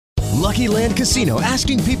Lucky Land Casino,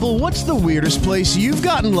 asking people, what's the weirdest place you've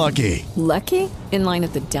gotten lucky? Lucky? In line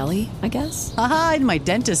at the deli, I guess? Aha, in my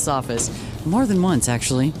dentist's office. More than once,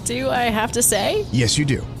 actually. Do I have to say? Yes, you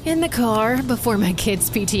do. In the car before my kids'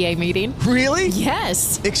 PTA meeting. Really?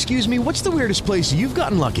 Yes. Excuse me, what's the weirdest place you've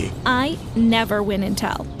gotten lucky? I never win and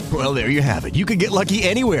tell. Well, there you have it. You can get lucky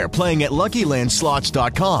anywhere, playing at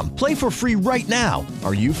LuckyLandSlots.com. Play for free right now.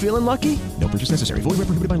 Are you feeling lucky? No purchase necessary. Void where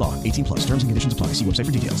prohibited by law. 18 plus. Terms and conditions apply. See website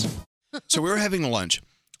for details. So we were having lunch.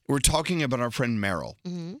 We're talking about our friend Meryl.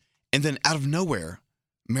 Mm-hmm. And then out of nowhere,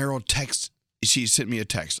 Meryl she sent me a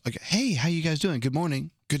text. Like, hey, how you guys doing? Good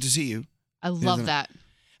morning. Good to see you. I love that.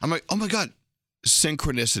 I'm like, oh my God,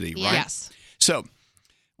 synchronicity, right? Yes. So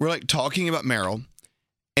we're like talking about Meryl.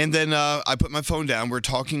 And then I put my phone down. We're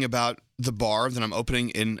talking about the bar that I'm opening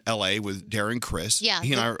in LA with Darren Chris. Yeah.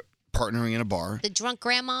 He and I are partnering in a bar. The drunk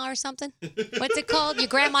grandma or something? What's it called? Your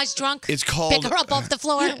grandma's drunk? It's called Pick her up off the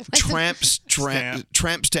floor. Tramp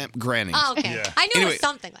Stamp Granny. Oh, okay. Yeah. I knew it was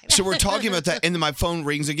something like that. So we're talking about that, and then my phone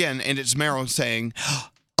rings again, and it's Meryl saying,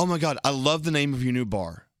 oh my God, I love the name of your new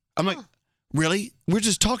bar. I'm like, really? We're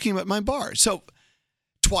just talking about my bar. So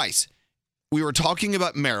twice. We were talking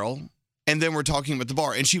about Meryl, and then we're talking about the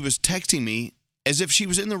bar, and she was texting me as if she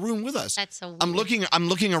was in the room with us. That's so weird. I'm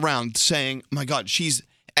looking around saying, my God, she's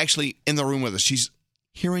actually in the room with us. She's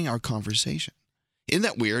hearing our conversation. Isn't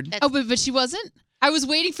that weird? But she wasn't? I was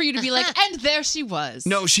waiting for you to be like, and there she was.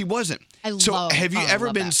 No, she wasn't. Have you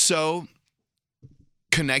ever been so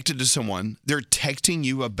connected to someone, they're texting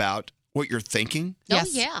you about what you're thinking? Yes.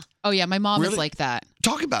 Oh, yeah. Oh, yeah. My mom Really? is like that.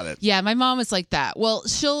 Talk about it. Yeah, my mom is like that. Well,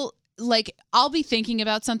 I'll be thinking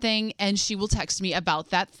about something and she will text me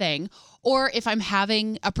about that thing. Or if I'm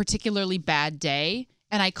having a particularly bad day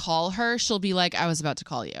and I call her, she'll be like, I was about to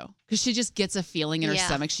call you. Because she just gets a feeling in her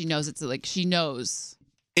stomach. She knows she knows.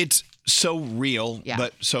 It's so real,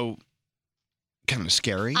 but so kind of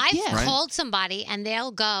scary. I've called somebody and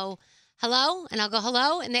they'll go, hello? And I'll go,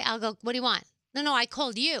 hello? And I'll go, what do you want? No, I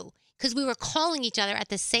called you. Because we were calling each other at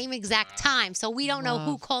the same exact time. So we don't know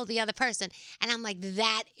who called the other person. And I'm like,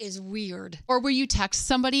 that is weird. Or where you text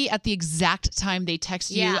somebody at the exact time they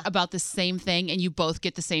text you about the same thing and you both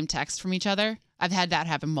get the same text from each other. I've had that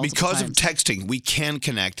happen multiple times. Because of texting, we can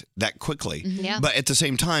connect that quickly. Mm-hmm. Yeah. But at the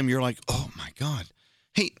same time, you're like, oh my God.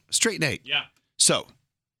 Hey, Straight Nate. Yeah. So,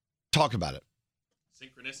 talk about it.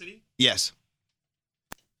 Synchronicity? Yes.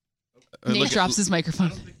 Nate drops his microphone. I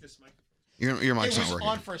don't think this microphone. Your mic's not It was working.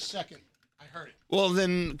 on for a second. I heard it. Well,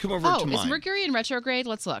 then come over to mine. Is Mercury in retrograde?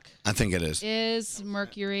 Let's look. I think it is. Is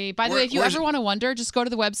Mercury. By the way, if you ever want to wonder, just go to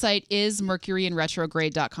the website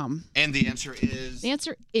ismercuryinretrograde.com. And the answer is? The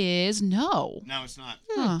answer is no. No, it's not.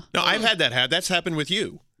 Huh. No, I've had that. That's happened with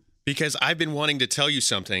you. Because I've been wanting to tell you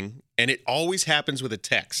something, and it always happens with a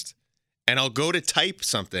text. And I'll go to type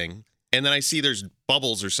something, and then I see there's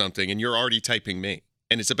bubbles or something, and you're already typing me.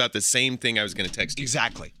 And it's about the same thing I was going to text you.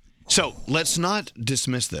 Exactly. So let's not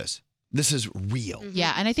dismiss this. This is real.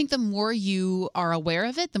 Yeah, and I think the more you are aware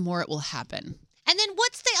of it, the more it will happen. And then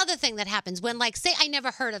what's the other thing that happens when, like, say I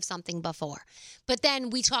never heard of something before, but then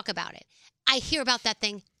we talk about it. I hear about that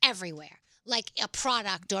thing everywhere, like a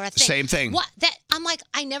product or a thing. Same thing. I'm like,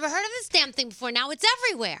 I never heard of this damn thing before. Now it's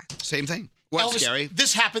everywhere. Same thing. What's Elvis, scary?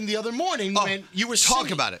 This happened the other morning when you were Talk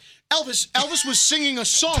singing. about it. Elvis was singing a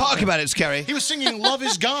song. Talk about it, Scary. He was singing Love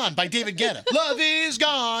Is Gone by David Guetta. Love is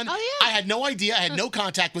gone. Oh, yeah. I had no idea. I had no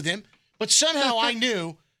contact with him. But somehow I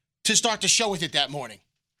knew to start the show with it that morning.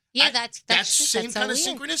 Yeah, that's same so kind of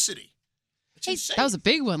weird. synchronicity. It's insane. That was a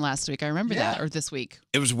big one last week. I remember that. Or this week.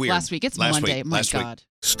 It was weird. Last week. It's Last Monday. week. My Last week. God.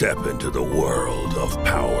 Step into the world of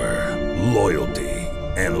power, loyalty,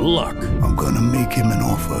 and luck. I'm going to make him an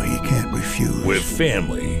offer he can't refuse. With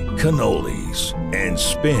family, cannolis, and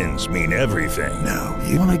spins mean everything. Now,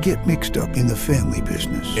 you want to get mixed up in the family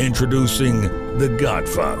business. Introducing The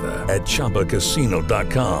Godfather at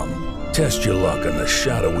ChumbaCasino.com. Test your luck in the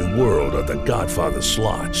shadowy world of The Godfather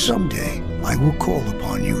slot. Someday, I will call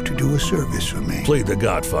upon you to do a service for me. Play The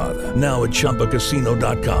Godfather now at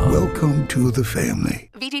ChumbaCasino.com. Welcome to the family.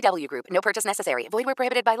 VGW Group. No purchase necessary. Void where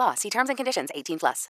prohibited by law. See terms and conditions. 18+.